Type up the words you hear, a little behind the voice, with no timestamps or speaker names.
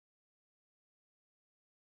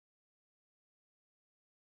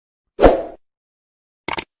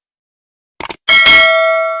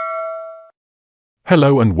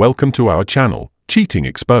Hello and welcome to our channel, Cheating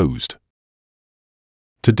Exposed.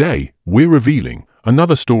 Today, we're revealing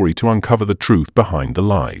another story to uncover the truth behind the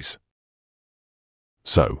lies.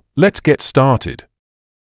 So, let's get started.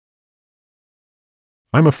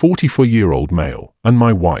 I'm a 44-year-old male, and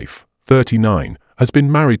my wife, 39, has been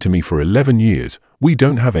married to me for 11 years. We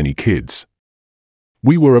don't have any kids.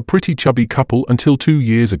 We were a pretty chubby couple until 2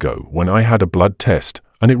 years ago when I had a blood test,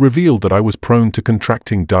 and it revealed that I was prone to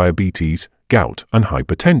contracting diabetes, gout, and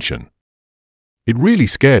hypertension. It really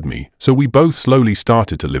scared me, so we both slowly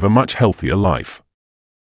started to live a much healthier life.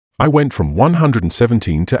 I went from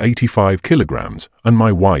 117 to 85 kilograms, and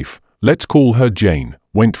my wife, let's call her Jane,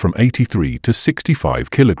 went from 83 to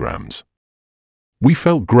 65 kilograms. We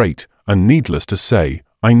felt great, and needless to say,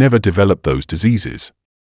 I never developed those diseases.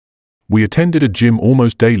 We attended a gym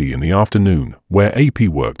almost daily in the afternoon, where AP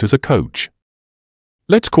worked as a coach.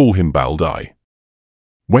 Let's call him Baldie.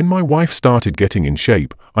 When my wife started getting in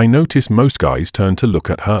shape, I noticed most guys turned to look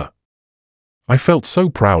at her. I felt so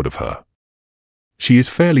proud of her. She is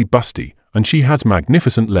fairly busty, and she has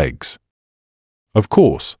magnificent legs. Of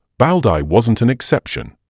course, Baldie wasn't an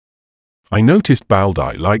exception. I noticed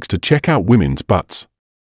Baldie likes to check out women's butts.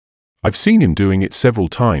 I've seen him doing it several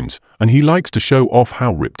times, and he likes to show off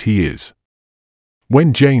how ripped he is.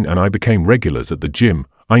 When Jane and I became regulars at the gym,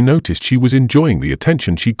 I noticed she was enjoying the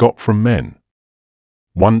attention she got from men.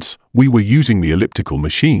 Once, we were using the elliptical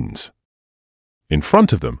machines. In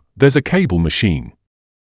front of them, there's a cable machine.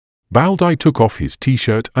 Baldie took off his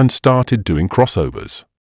t-shirt and started doing crossovers.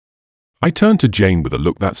 I turned to Jane with a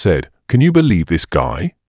look that said, "Can you believe this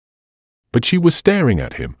guy?" But she was staring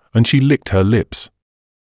at him, and she licked her lips.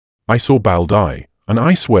 I saw Baldie, and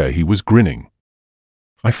I swear he was grinning.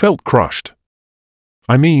 I felt crushed.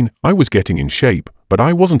 I mean, I was getting in shape, but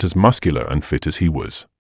I wasn't as muscular and fit as he was.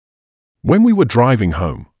 When we were driving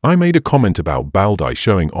home, I made a comment about Baldie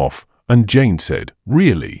showing off, and Jane said,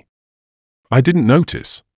 "Really?" I didn't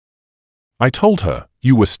notice. I told her,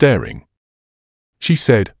 "You were staring." She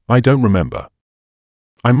said, "I don't remember.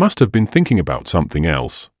 I must have been thinking about something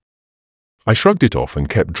else." I shrugged it off and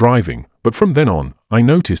kept driving, but from then on, I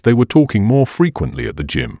noticed they were talking more frequently at the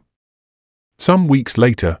gym. Some weeks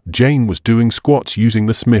later, Jane was doing squats using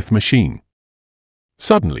the Smith machine.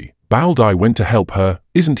 Suddenly, Baldie went to help her.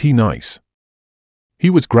 Isn't he nice? He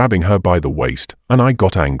was grabbing her by the waist, and I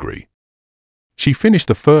got angry. She finished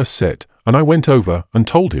the first set, and I went over and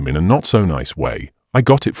told him in a not-so-nice way, "I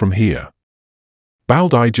got it from here."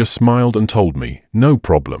 Baldie just smiled and told me, "No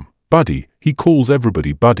problem, buddy," he calls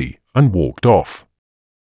everybody buddy, and walked off.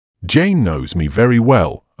 Jane knows me very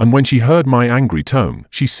well, and when she heard my angry tone,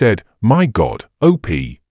 she said, "My God,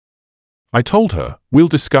 OP." I told her, "We'll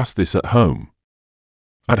discuss this at home."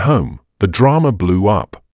 At home, the drama blew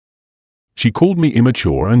up. She called me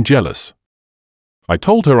immature and jealous. I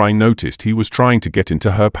told her I noticed he was trying to get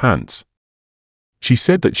into her pants. She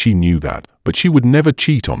said that she knew that, but she would never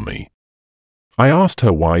cheat on me. I asked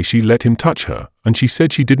her why she let him touch her, and she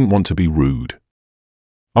said she didn't want to be rude.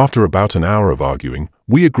 After about an hour of arguing,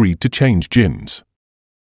 we agreed to change gyms.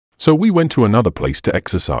 So we went to another place to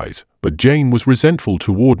exercise, but Jane was resentful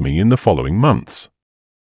toward me in the following months.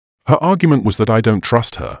 Her argument was that I don't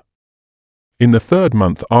trust her. In the third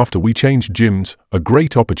month after we changed gyms, a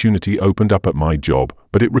great opportunity opened up at my job,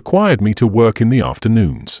 but it required me to work in the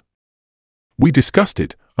afternoons. We discussed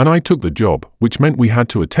it, and I took the job, which meant we had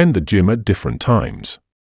to attend the gym at different times.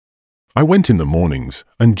 I went in the mornings,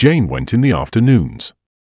 and Jane went in the afternoons.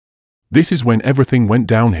 This is when everything went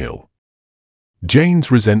downhill.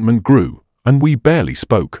 Jane's resentment grew, and we barely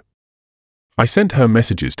spoke. I sent her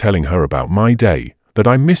messages telling her about my day, that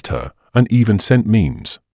I missed her, and even sent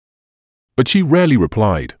memes. But she rarely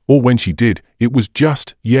replied, or when she did, it was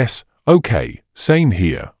just, "Yes, okay, same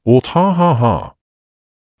here," or "Ha ha ha."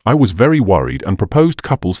 I was very worried and proposed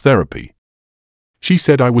couples therapy. She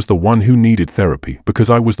said I was the one who needed therapy because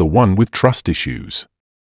I was the one with trust issues.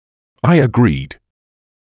 I agreed.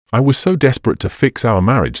 I was so desperate to fix our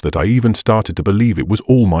marriage that I even started to believe it was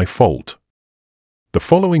all my fault. The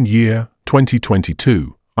following year,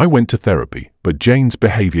 2022, I went to therapy, but Jane's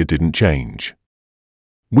behavior didn't change.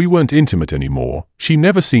 We weren't intimate anymore. She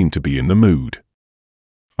never seemed to be in the mood.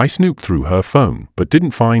 I snooped through her phone, but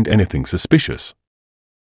didn't find anything suspicious.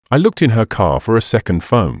 I looked in her car for a second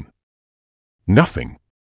phone. Nothing.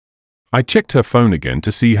 I checked her phone again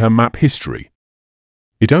to see her map history.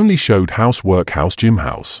 It only showed house, work, house, gym,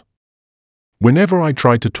 house. Whenever I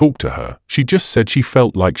tried to talk to her, she just said she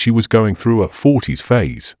felt like she was going through a 40s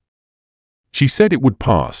phase. She said it would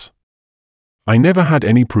pass. I never had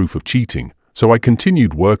any proof of cheating, so I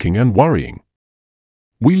continued working and worrying.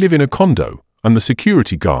 We live in a condo, and the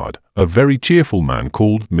security guard, a very cheerful man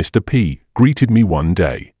called Mr. P, greeted me one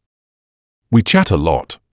day. We chat a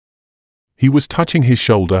lot. He was touching his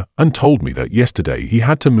shoulder and told me that yesterday he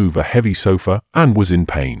had to move a heavy sofa and was in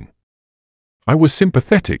pain. I was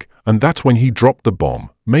sympathetic, and that's when he dropped the bomb.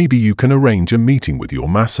 Maybe you can arrange a meeting with your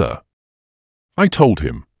masseur. I told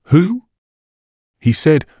him, who? He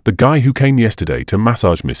said, the guy who came yesterday to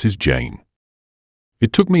massage Mrs. Jane.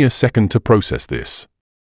 It took me a second to process this.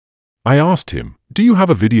 I asked him, do you have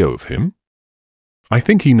a video of him? I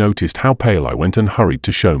think he noticed how pale I went and hurried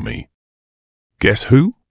to show me. Guess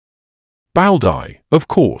who? Baldie, of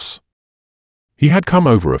course. He had come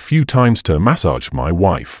over a few times to massage my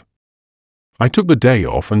wife. I took the day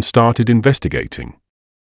off and started investigating.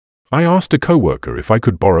 I asked a coworker if I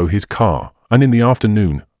could borrow his car, and in the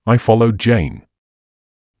afternoon, I followed Jane.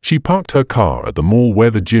 She parked her car at the mall where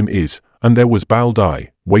the gym is, and there was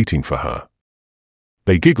Baldie waiting for her.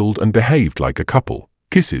 They giggled and behaved like a couple,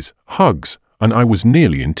 kisses, hugs, and I was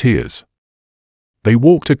nearly in tears. They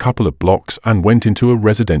walked a couple of blocks and went into a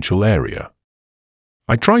residential area.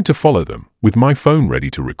 I tried to follow them, with my phone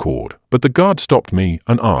ready to record, but the guard stopped me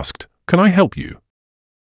and asked, "Can I help you?"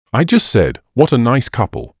 I just said, "What a nice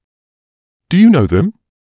couple." "Do you know them?"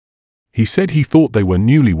 He said he thought they were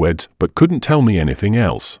newlyweds but couldn't tell me anything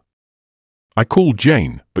else. I called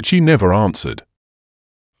Jane, but she never answered.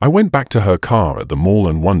 I went back to her car at the mall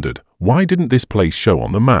and wondered, why didn't this place show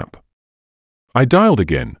on the map? I dialed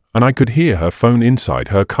again, and I could hear her phone inside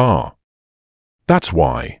her car. That's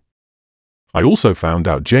why. I also found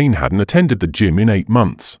out Jane hadn't attended the gym in 8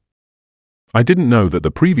 months. I didn't know that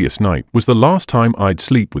the previous night was the last time I'd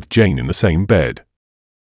sleep with Jane in the same bed.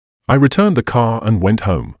 I returned the car and went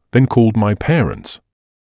home, then called my parents.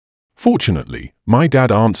 Fortunately, my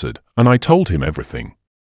dad answered, and I told him everything.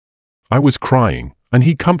 I was crying, and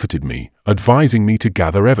he comforted me, advising me to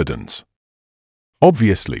gather evidence.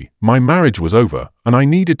 Obviously, my marriage was over, and I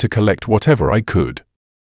needed to collect whatever I could.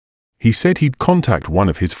 He said he'd contact one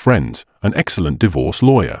of his friends, an excellent divorce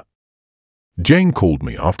lawyer. Jane called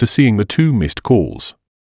me after seeing the 2 missed calls.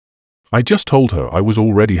 I just told her I was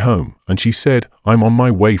already home, and she said, "I'm on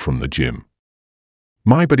my way from the gym."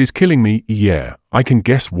 My butt is killing me, yeah, I can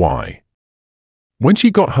guess why. When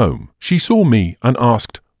she got home, she saw me and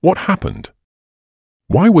asked, "What happened?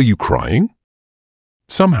 Why were you crying?"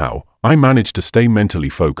 Somehow, I managed to stay mentally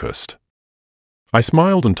focused. I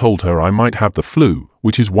smiled and told her I might have the flu,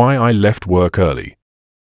 which is why I left work early.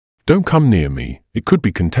 "Don't come near me, it could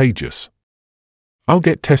be contagious. I'll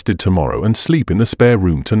get tested tomorrow and sleep in the spare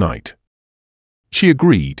room tonight." She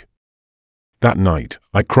agreed. That night,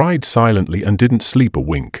 I cried silently and didn't sleep a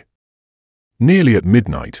wink. Nearly at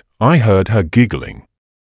midnight, I heard her giggling.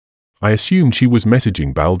 I assumed she was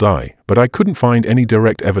messaging Baldie, but I couldn't find any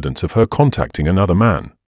direct evidence of her contacting another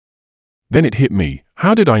man. Then it hit me,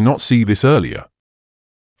 how did I not see this earlier?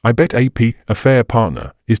 I bet AP, affair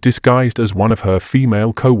partner, is disguised as one of her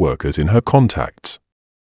female co-workers in her contacts.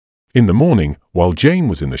 In the morning, while Jane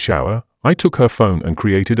was in the shower, I took her phone and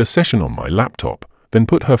created a session on my laptop, then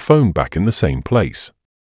put her phone back in the same place.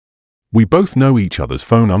 We both know each other's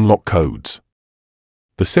phone unlock codes.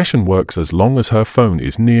 The session works as long as her phone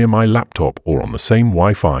is near my laptop or on the same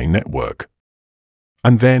Wi-Fi network.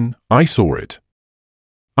 And then, I saw it.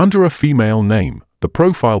 Under a female name, the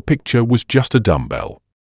profile picture was just a dumbbell.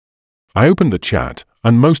 I opened the chat,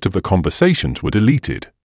 and most of the conversations were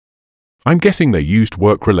deleted. I'm guessing they used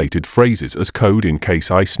work-related phrases as code in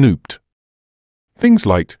case I snooped. Things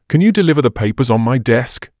like, "Can you deliver the papers on my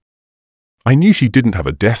desk?" I knew she didn't have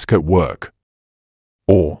a desk at work.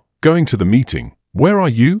 Or, "Going to the meeting, where are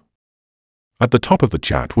you?" At the top of the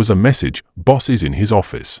chat was a message, "Boss is in his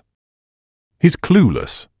office." He's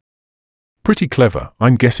clueless. Pretty clever,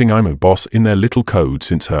 I'm guessing I'm a boss in their little code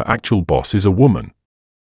since her actual boss is a woman.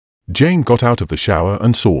 Jane got out of the shower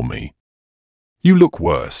and saw me. "You look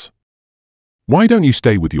worse. Why don't you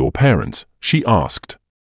stay with your parents?" she asked.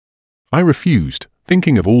 I refused,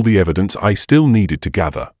 thinking of all the evidence I still needed to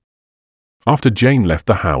gather. After Jane left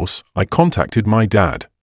the house, I contacted my dad.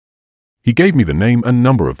 He gave me the name and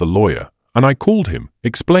number of the lawyer, and I called him,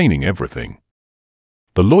 explaining everything.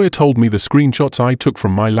 The lawyer told me the screenshots I took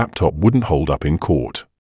from my laptop wouldn't hold up in court.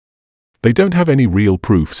 They don't have any real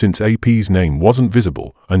proof since AP's name wasn't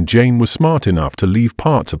visible, and Jane was smart enough to leave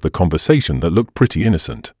parts of the conversation that looked pretty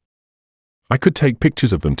innocent. I could take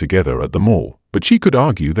pictures of them together at the mall, but she could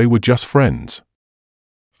argue they were just friends.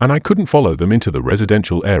 And I couldn't follow them into the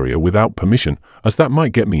residential area without permission, as that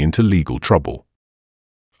might get me into legal trouble.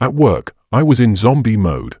 At work, I was in zombie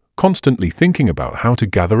mode, constantly thinking about how to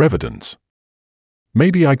gather evidence.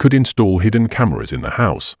 Maybe I could install hidden cameras in the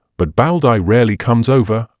house, but Baldie rarely comes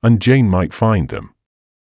over and Jane might find them.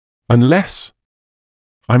 Unless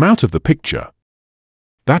I'm out of the picture.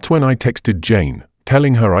 That's when I texted Jane,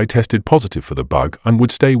 telling her I tested positive for the bug and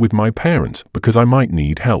would stay with my parents because I might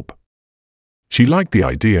need help. She liked the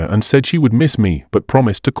idea and said she would miss me but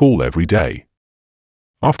promised to call every day.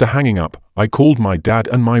 After hanging up, I called my dad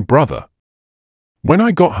and my brother. When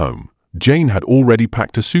I got home, Jane had already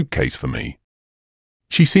packed a suitcase for me.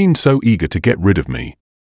 She seemed so eager to get rid of me.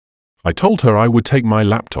 I told her I would take my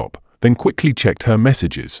laptop, then quickly checked her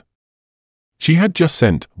messages. She had just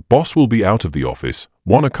sent, "Boss will be out of the office,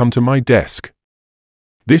 wanna come to my desk."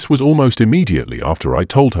 This was almost immediately after I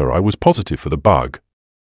told her I was positive for the bug.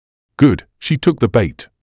 Good, she took the bait.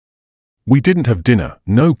 We didn't have dinner,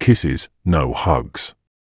 no kisses, no hugs.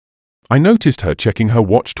 I noticed her checking her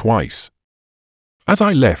watch twice. As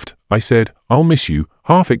I left, I said, "I'll miss you,"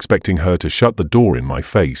 half expecting her to shut the door in my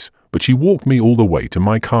face, but she walked me all the way to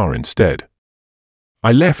my car instead.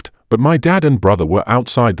 I left, but my dad and brother were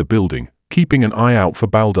outside the building, keeping an eye out for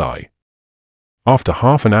Baldie. After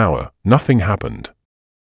half an hour, nothing happened.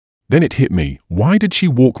 Then it hit me, why did she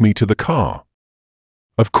walk me to the car?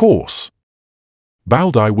 Of course.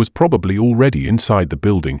 Baldie was probably already inside the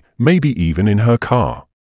building, maybe even in her car.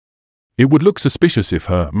 It would look suspicious if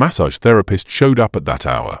her massage therapist showed up at that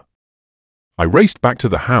hour. I raced back to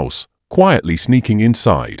the house, quietly sneaking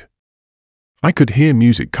inside. I could hear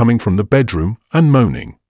music coming from the bedroom and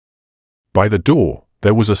moaning. By the door,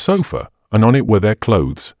 there was a sofa, and on it were their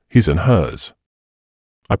clothes, his and hers.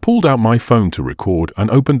 I pulled out my phone to record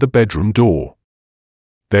and opened the bedroom door.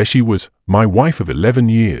 There she was, my wife of 11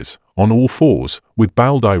 years, on all fours, with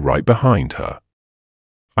Baldie right behind her.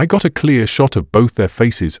 I got a clear shot of both their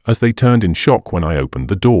faces as they turned in shock when I opened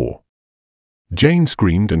the door. Jane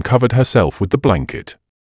screamed and covered herself with the blanket.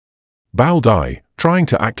 Baldie, trying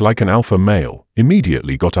to act like an alpha male,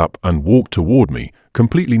 immediately got up and walked toward me,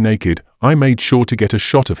 completely naked. I made sure to get a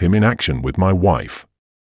shot of him in action with my wife.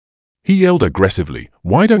 He yelled aggressively,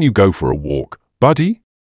 "Why don't you go for a walk, buddy?"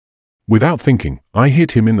 Without thinking, I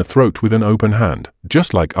hit him in the throat with an open hand,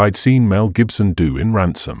 just like I'd seen Mel Gibson do in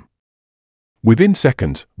Ransom. Within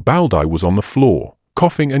seconds, Baldie was on the floor,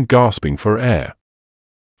 coughing and gasping for air.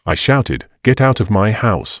 I shouted, "Get out of my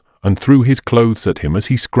house," and threw his clothes at him as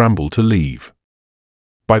he scrambled to leave.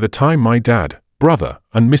 By the time my dad, brother,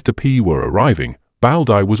 and Mr. P were arriving,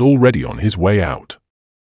 Baldie was already on his way out.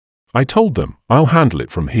 I told them, "I'll handle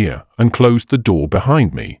it from here," and closed the door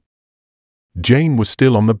behind me. Jane was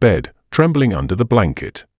still on the bed, trembling under the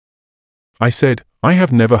blanket. I said, "I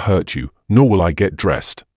have never hurt you, nor will I get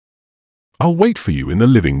dressed. I'll wait for you in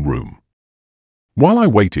the living room." While I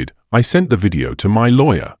waited, I sent the video to my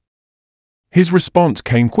lawyer. His response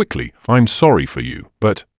came quickly, "I'm sorry for you,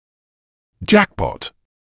 but..." Jackpot!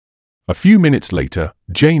 A few minutes later,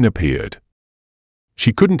 Jane appeared.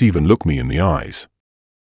 She couldn't even look me in the eyes.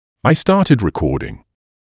 I started recording.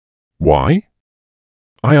 "Why?"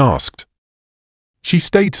 I asked. She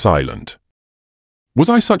stayed silent. "Was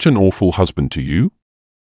I such an awful husband to you?"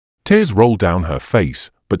 Tears rolled down her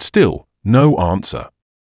face, but still, no answer.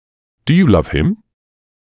 "Do you love him?"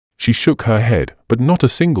 She shook her head, but not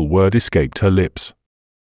a single word escaped her lips.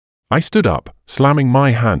 I stood up, slamming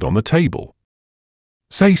my hand on the table.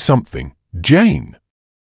 "Say something, Jane!"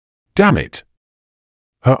 "Damn it!"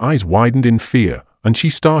 Her eyes widened in fear, and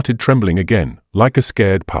she started trembling again, like a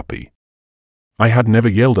scared puppy. I had never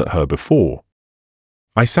yelled at her before.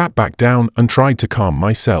 I sat back down and tried to calm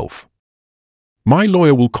myself. "My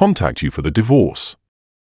lawyer will contact you for the divorce."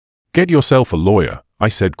 "Get yourself a lawyer," I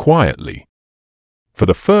said quietly. For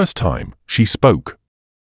the first time, she spoke.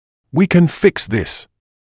 "We can fix this."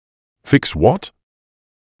 "Fix what?"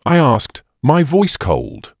 I asked, my voice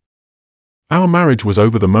cold. Our marriage was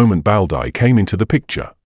over the moment Baldie came into the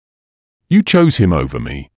picture. "You chose him over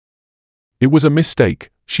me." "It was a mistake,"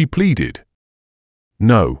 she pleaded.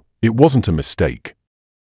 "No, it wasn't a mistake.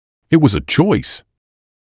 It was a choice.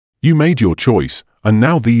 You made your choice, and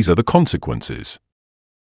now these are the consequences.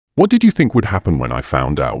 What did you think would happen when I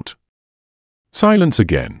found out?" Silence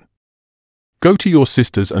again. "Go to your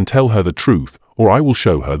sisters and tell her the truth, or I will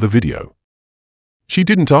show her the video." She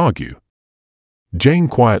didn't argue. Jane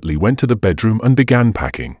quietly went to the bedroom and began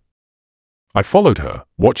packing. I followed her,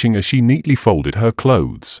 watching as she neatly folded her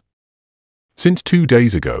clothes. Since 2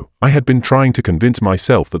 days ago, I had been trying to convince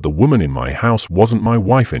myself that the woman in my house wasn't my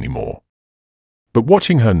wife anymore. But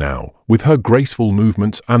watching her now, with her graceful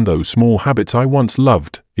movements and those small habits I once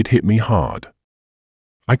loved, it hit me hard.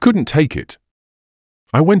 I couldn't take it.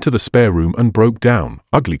 I went to the spare room and broke down,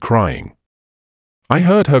 ugly crying. I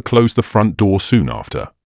heard her close the front door soon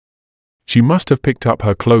after. She must have picked up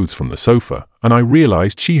her clothes from the sofa, and I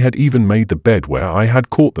realized she had even made the bed where I had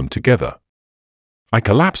caught them together. I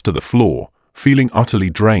collapsed to the floor, feeling utterly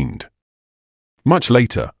drained. Much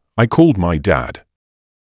later, I called my dad.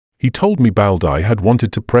 He told me Baldie had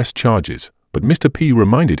wanted to press charges, but Mr. P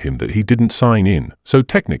reminded him that he didn't sign in, so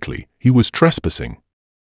technically, he was trespassing.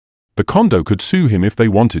 The condo could sue him if they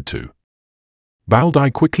wanted to.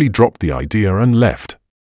 Baldie quickly dropped the idea and left.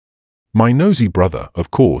 My nosy brother,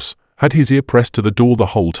 of course, had his ear pressed to the door the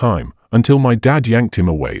whole time, until my dad yanked him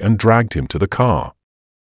away and dragged him to the car.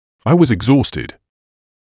 I was exhausted.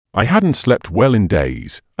 I hadn't slept well in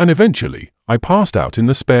days, and eventually, I passed out in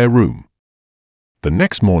the spare room. The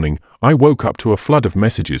next morning, I woke up to a flood of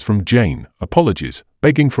messages from Jane, apologies,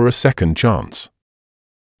 begging for a second chance.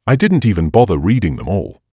 I didn't even bother reading them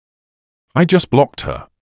all. I just blocked her.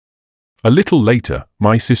 A little later,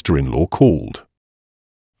 my sister-in-law called.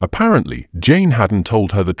 Apparently, Jane hadn't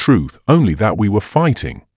told her the truth, only that we were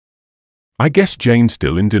fighting. I guess Jane's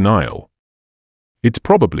still in denial. It's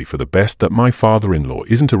probably for the best that my father-in-law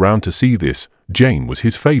isn't around to see this. Jane was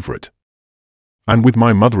his favorite. And with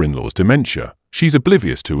my mother-in-law's dementia, she's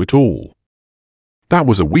oblivious to it all. That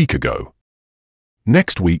was a week ago.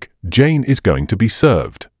 Next week, Jane is going to be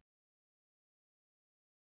served.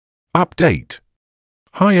 Update.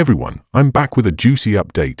 Hi everyone, I'm back with a juicy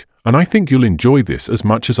update, and I think you'll enjoy this as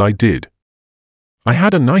much as I did. I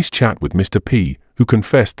had a nice chat with Mr. P, who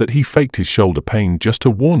confessed that he faked his shoulder pain just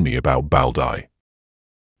to warn me about Baldie.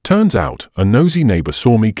 Turns out, a nosy neighbor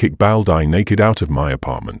saw me kick Baldie naked out of my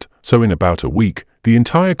apartment, so in about a week, the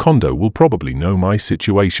entire condo will probably know my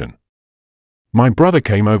situation. My brother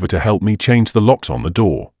came over to help me change the locks on the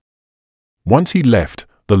door. Once he left,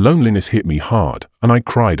 the loneliness hit me hard, and I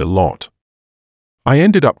cried a lot. I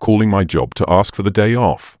ended up calling my job to ask for the day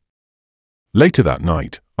off. Later that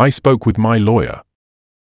night, I spoke with my lawyer.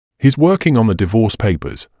 He's working on the divorce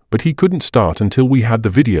papers, but he couldn't start until we had the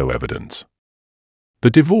video evidence.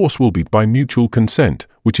 The divorce will be by mutual consent,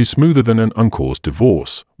 which is smoother than an uncaused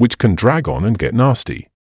divorce, which can drag on and get nasty.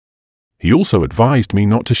 He also advised me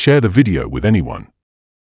not to share the video with anyone.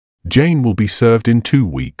 Jane will be served in 2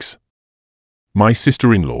 weeks. My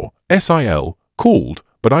sister-in-law, SIL, called,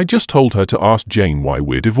 but I just told her to ask Jane why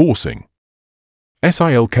we're divorcing.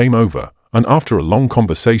 SIL came over, and after a long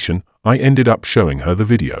conversation, I ended up showing her the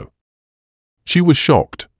video. She was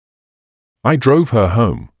shocked. I drove her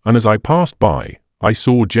home, and as I passed by, I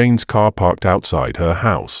saw Jane's car parked outside her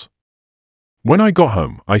house. When I got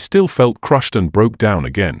home, I still felt crushed and broke down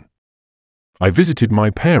again. I visited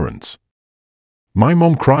my parents. My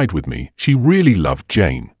mom cried with me. She really loved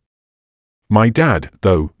Jane. My dad,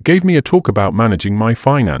 though, gave me a talk about managing my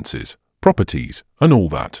finances, properties, and all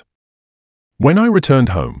that. When I returned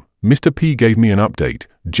home, Mr. P gave me an update.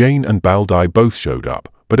 Jane and Baldie both showed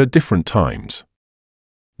up, but at different times.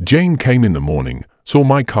 Jane came in the morning, saw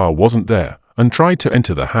my car wasn't there, and tried to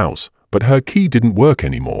enter the house, but her key didn't work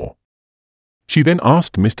anymore. She then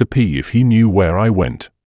asked Mr. P if he knew where I went.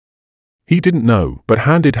 He didn't know, but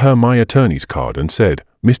handed her my attorney's card and said,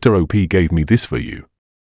 "Mr. OP gave me this for you."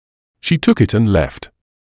 She took it and left.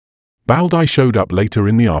 Baldie showed up later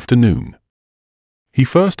in the afternoon. He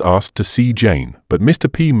first asked to see Jane, but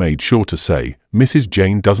Mr. P made sure to say, "Mrs.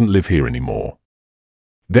 Jane doesn't live here anymore."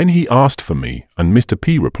 Then he asked for me, and Mr.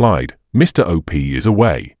 P replied, "Mr. OP is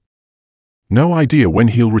away. No idea when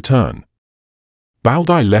he'll return."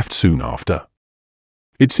 Baldie left soon after.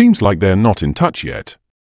 It seems like they're not in touch yet.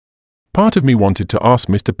 Part of me wanted to ask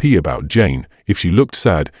Mr. P about Jane, if she looked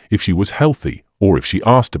sad, if she was healthy, or if she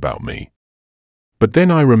asked about me. But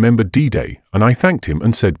then I remembered D-Day, and I thanked him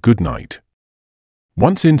and said good night.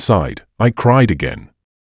 Once inside, I cried again.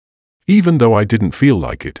 Even though I didn't feel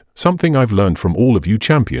like it, something I've learned from all of you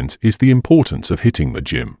champions is the importance of hitting the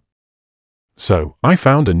gym. So, I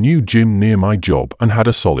found a new gym near my job and had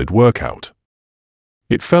a solid workout.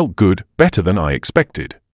 It felt good, better than I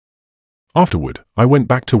expected. Afterward, I went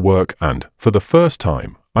back to work and, for the first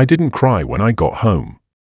time, I didn't cry when I got home.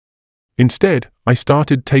 Instead, I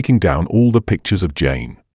started taking down all the pictures of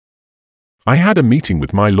Jane. I had a meeting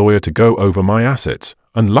with my lawyer to go over my assets,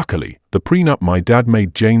 and luckily, the prenup my dad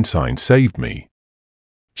made Jane sign saved me.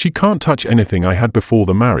 She can't touch anything I had before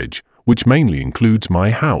the marriage, which mainly includes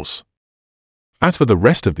my house. As for the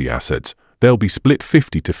rest of the assets, they'll be split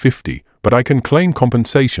 50-50, but I can claim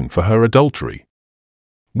compensation for her adultery.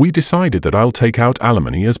 We decided that I'll take out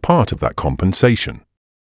alimony as part of that compensation.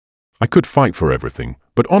 I could fight for everything,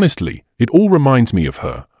 but honestly, it all reminds me of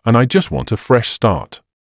her, and I just want a fresh start.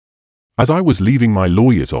 As I was leaving my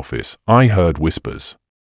lawyer's office, I heard whispers.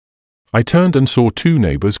 I turned and saw 2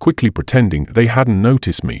 neighbors quickly pretending they hadn't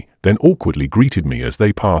noticed me, then awkwardly greeted me as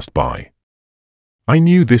they passed by. I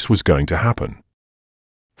knew this was going to happen.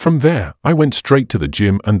 From there, I went straight to the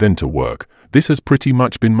gym and then to work. This has pretty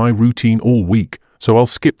much been my routine all week, so I'll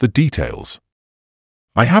skip the details.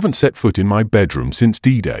 I haven't set foot in my bedroom since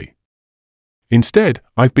D-Day. Instead,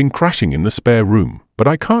 I've been crashing in the spare room, but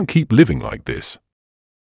I can't keep living like this.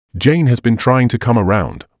 Jane has been trying to come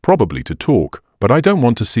around, probably to talk, but I don't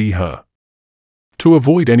want to see her. To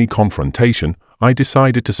avoid any confrontation, I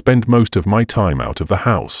decided to spend most of my time out of the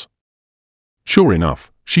house. Sure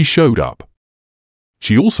enough, she showed up.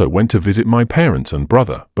 She also went to visit my parents and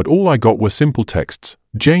brother, but all I got were simple texts,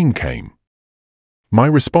 "Jane came." My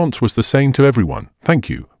response was the same to everyone, "Thank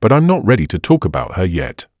you, but I'm not ready to talk about her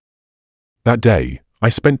yet." That day, I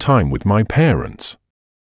spent time with my parents.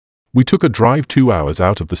 We took a drive 2 hours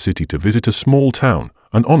out of the city to visit a small town,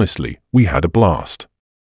 and honestly, we had a blast.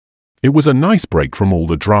 It was a nice break from all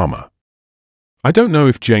the drama. I don't know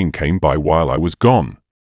if Jane came by while I was gone.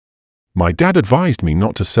 My dad advised me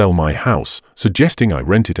not to sell my house, suggesting I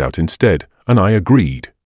rent it out instead, and I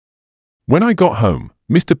agreed. When I got home,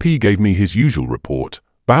 Mr. P gave me his usual report.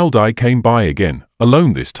 Baldie came by again,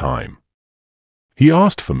 alone this time. He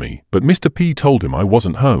asked for me, but Mr. P told him I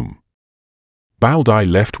wasn't home.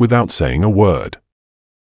 Baldie left without saying a word.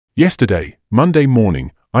 Yesterday, Monday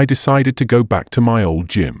morning, I decided to go back to my old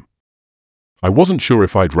gym. I wasn't sure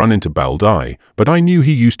if I'd run into Baldie, but I knew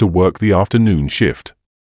he used to work the afternoon shift.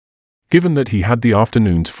 Given that he had the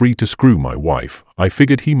afternoons free to screw my wife, I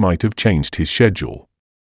figured he might have changed his schedule.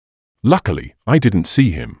 Luckily, I didn't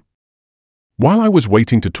see him. While I was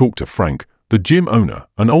waiting to talk to Frank, the gym owner,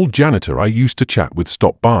 an old janitor I used to chat with,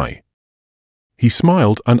 stopped by. He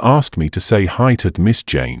smiled and asked me to say hi to Miss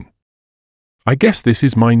Jane. I guess this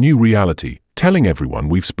is my new reality, telling everyone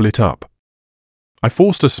we've split up. I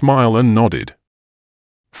forced a smile and nodded.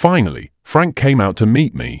 Finally, Frank came out to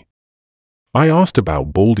meet me. I asked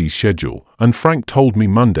about Baldie's schedule, and Frank told me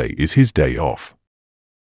Monday is his day off.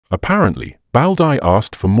 Apparently, Baldie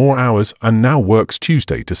asked for more hours and now works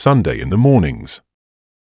Tuesday to Sunday in the mornings.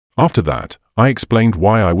 After that, I explained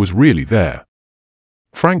why I was really there.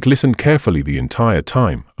 Frank listened carefully the entire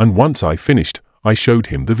time, and once I finished, I showed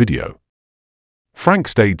him the video. Frank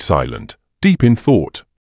stayed silent, deep in thought.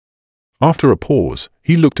 After a pause,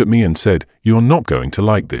 he looked at me and said, "You're not going to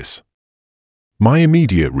like this." My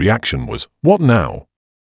immediate reaction was, "What now?"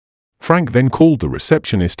 Frank then called the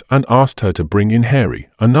receptionist and asked her to bring in Harry,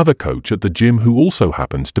 another coach at the gym who also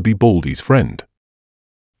happens to be Baldie's friend.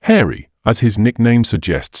 Harry, as his nickname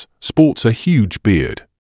suggests, sports a huge beard.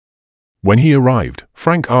 When he arrived,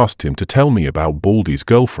 Frank asked him to tell me about Baldie's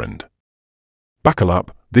girlfriend. Buckle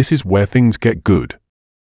up, this is where things get good.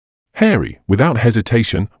 Harry, without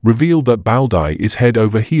hesitation, revealed that Baldie is head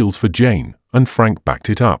over heels for Jane, and Frank backed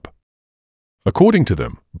it up. According to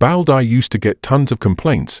them, Baldie used to get tons of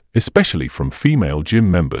complaints, especially from female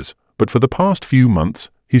gym members, but for the past few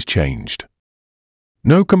months, he's changed.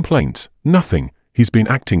 No complaints, nothing, he's been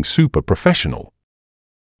acting super professional.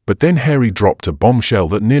 But then Harry dropped a bombshell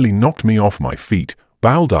that nearly knocked me off my feet.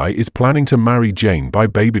 Baldie is planning to marry Jane by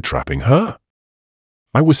baby-trapping her.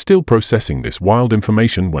 I was still processing this wild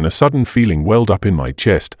information when a sudden feeling welled up in my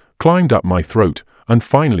chest, climbed up my throat, and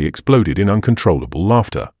finally exploded in uncontrollable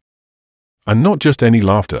laughter. And not just any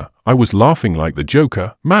laughter, I was laughing like the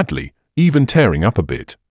Joker, madly, even tearing up a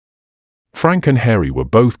bit. Frank and Harry were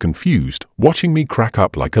both confused, watching me crack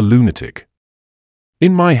up like a lunatic.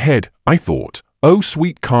 In my head, I thought, "Oh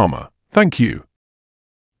sweet karma, thank you."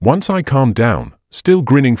 Once I calmed down, still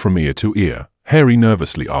grinning from ear to ear, Harry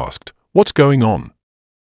nervously asked, "What's going on?"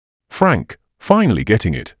 Frank, finally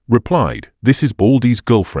getting it, replied, "This is Baldie's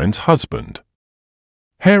girlfriend's husband."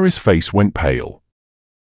 Harry's face went pale.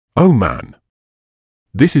 Oh man.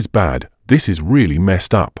 This is bad, this is really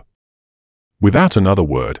messed up. Without another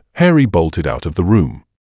word, Harry bolted out of the room.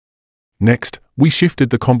 Next, we shifted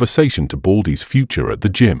the conversation to Baldie's future at the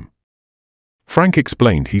gym. Frank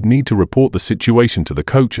explained he'd need to report the situation to the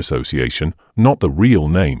coach association, not the real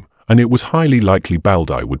name, and it was highly likely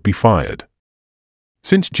Baldie would be fired.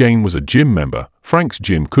 Since Jane was a gym member, Frank's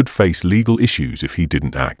gym could face legal issues if he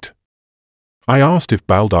didn't act. I asked if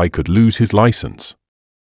Baldie could lose his license.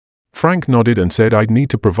 Frank nodded and said I'd need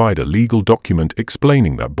to provide a legal document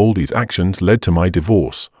explaining that Baldie's actions led to my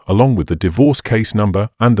divorce, along with the divorce case number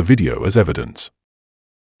and the video as evidence.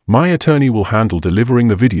 My attorney will handle delivering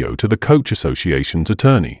the video to the coach association's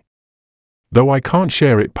attorney. Though I can't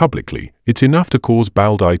share it publicly, it's enough to cause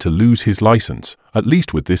Baldie to lose his license, at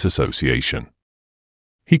least with this association.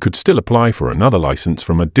 He could still apply for another license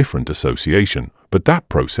from a different association, but that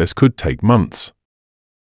process could take months.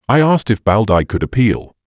 I asked if Baldie could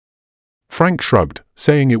appeal. Frank shrugged,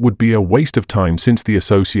 saying it would be a waste of time since the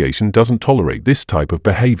association doesn't tolerate this type of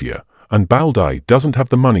behavior, and Baldie doesn't have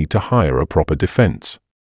the money to hire a proper defense.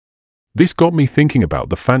 This got me thinking about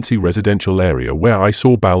the fancy residential area where I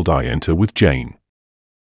saw Baldie enter with Jane.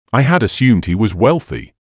 I had assumed he was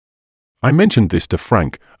wealthy. I mentioned this to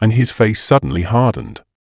Frank, and his face suddenly hardened.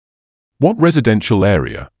 "What residential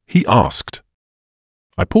area?" he asked.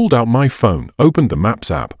 I pulled out my phone, opened the Maps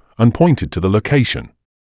app, and pointed to the location.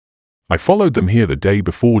 "I followed them here the day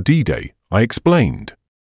before D-Day," I explained.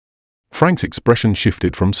 Frank's expression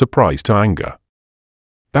shifted from surprise to anger.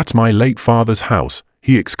 "That's my late father's house,"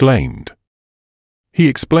 he exclaimed. He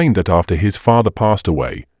explained that after his father passed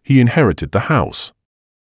away, he inherited the house.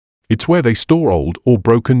 It's where they store old or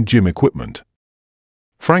broken gym equipment.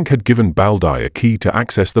 Frank had given Baldie a key to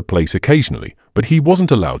access the place occasionally, but he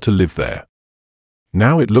wasn't allowed to live there.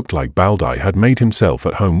 Now it looked like Baldie had made himself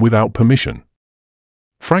at home without permission.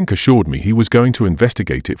 Frank assured me he was going to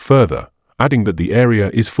investigate it further, adding that the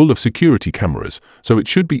area is full of security cameras, so it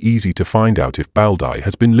should be easy to find out if Baldie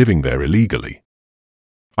has been living there illegally.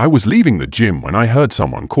 I was leaving the gym when I heard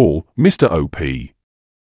someone call Mr. OP.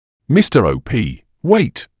 Mr. OP,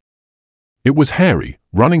 wait! It was Harry,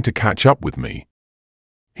 running to catch up with me.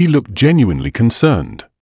 He looked genuinely concerned.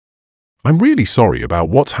 "I'm really sorry about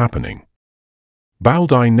what's happening.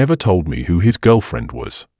 Baldie never told me who his girlfriend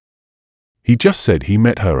was. He just said he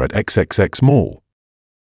met her at XXX Mall."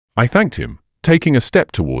 I thanked him, taking a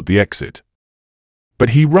step toward the exit. But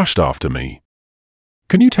he rushed after me.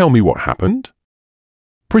 "Can you tell me what happened?"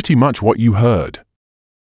 "Pretty much what you heard.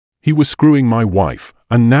 He was screwing my wife,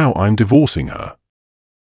 and now I'm divorcing her."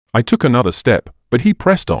 I took another step, but he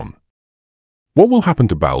pressed on. "What will happen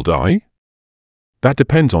to Baldie?" "That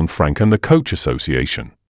depends on Frank and the coach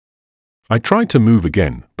association." I tried to move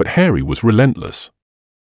again, but Harry was relentless.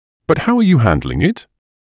 "But how are you handling it?"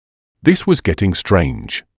 This was getting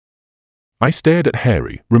strange. I stared at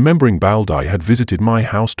Harry, remembering Baldie had visited my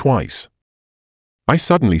house twice. I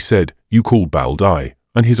suddenly said, "You called Baldie,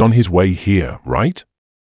 and he's on his way here, right?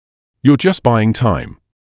 You're just buying time.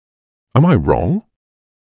 Am I wrong?"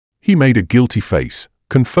 He made a guilty face,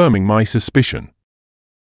 confirming my suspicion.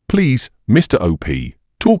 "Please, Mr. OP,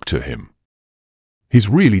 talk to him. He's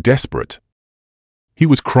really desperate. He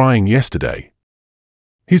was crying yesterday.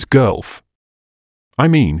 His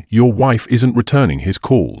your wife isn't returning his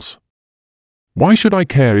calls. Why should I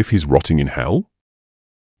care if he's rotting in hell?"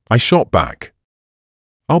 I shot back.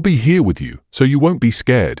 "I'll be here with you, so you won't be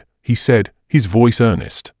scared," he said, his voice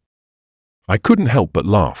earnest. I couldn't help but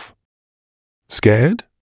laugh. "Scared?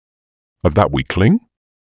 Of that weakling?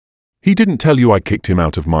 He didn't tell you I kicked him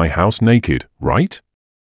out of my house naked, right?"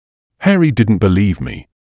 Harry didn't believe me.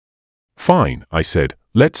 "Fine," I said,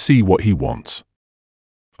 "let's see what he wants."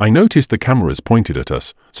 I noticed the cameras pointed at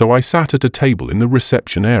us, so I sat at a table in the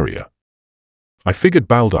reception area. I figured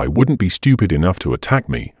Baldie wouldn't be stupid enough to attack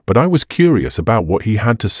me, but I was curious about what he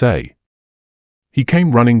had to say. He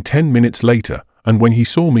came running 10 minutes later, and when he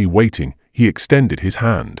saw me waiting, he extended his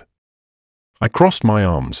hand. I crossed my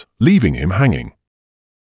arms, leaving him hanging.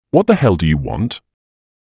 "What the hell do you want?"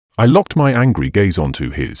 I locked my angry gaze onto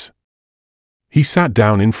his. He sat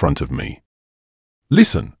down in front of me.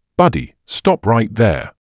 "Listen, buddy, stop right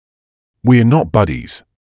there. We're not buddies.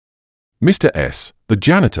 Mr. S, the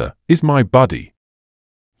janitor, is my buddy.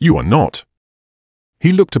 You are not."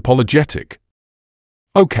 He looked apologetic.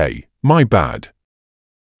 "Okay, my bad.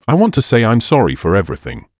 I want to say I'm sorry for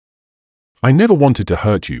everything. I never wanted to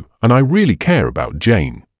hurt you, and I really care about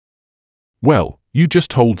Jane." "Well, you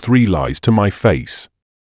just told 3 lies to my face.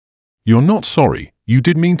 You're not sorry, you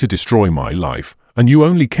did mean to destroy my life, and you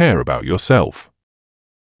only care about yourself."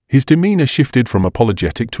 His demeanor shifted from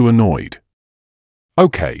apologetic to annoyed.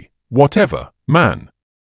 "Okay, whatever, man.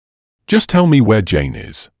 Just tell me where Jane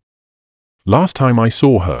is. Last time I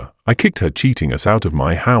saw her, I kicked her cheating us out of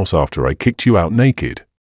my house after I kicked you out naked."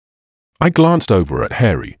 I glanced over at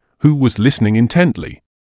Harry, who was listening intently.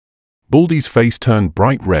 Baldie's face turned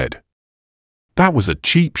bright red. "That was a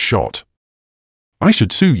cheap shot. I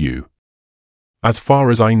should sue you. As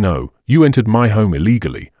far as I know, you entered my home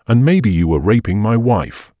illegally, and maybe you were raping my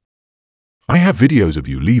wife. I have videos of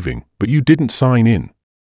you leaving, but you didn't sign in."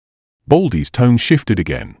 Baldie's tone shifted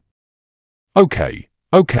again. Okay,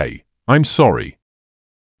 I'm sorry.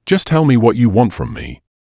 Just tell me what you want from me.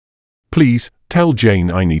 Please, tell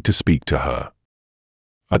Jane I need to speak to her."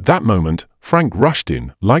 At that moment, Frank rushed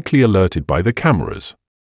in, likely alerted by the cameras.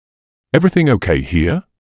 "Everything okay here?"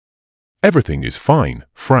 "Everything is fine,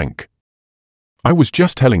 Frank. I was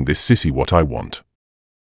just telling this sissy what I want."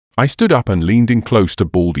 I stood up and leaned in close to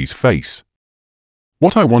Baldie's face.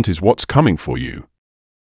 "What I want is what's coming for you.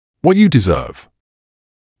 What you deserve.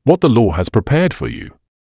 What the law has prepared for you.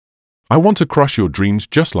 I want to crush your dreams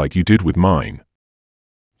just like you did with mine.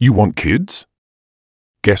 You want kids?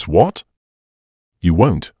 Guess what? You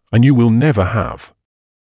won't, and you will never have.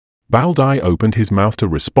 Baldie opened his mouth to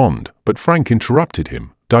respond, but Frank interrupted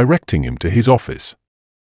him, directing him to his office.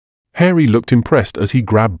 Harry looked impressed as he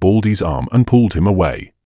grabbed Baldie's arm and pulled him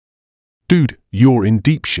away. Dude, you're in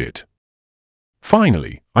deep shit.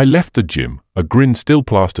 Finally, I left the gym, a grin still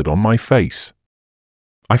plastered on my face.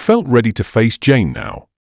 I felt ready to face Jane now.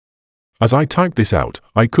 As I typed this out,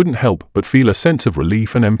 I couldn't help but feel a sense of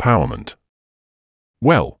relief and empowerment.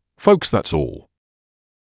 Well, folks, that's all.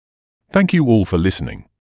 Thank you all for listening.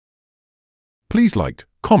 Please like,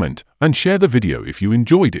 comment, and share the video if you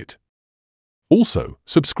enjoyed it. Also,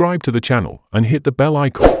 subscribe to the channel and hit the bell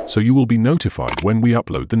icon so you will be notified when we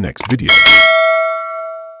upload the next video.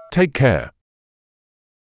 Take care.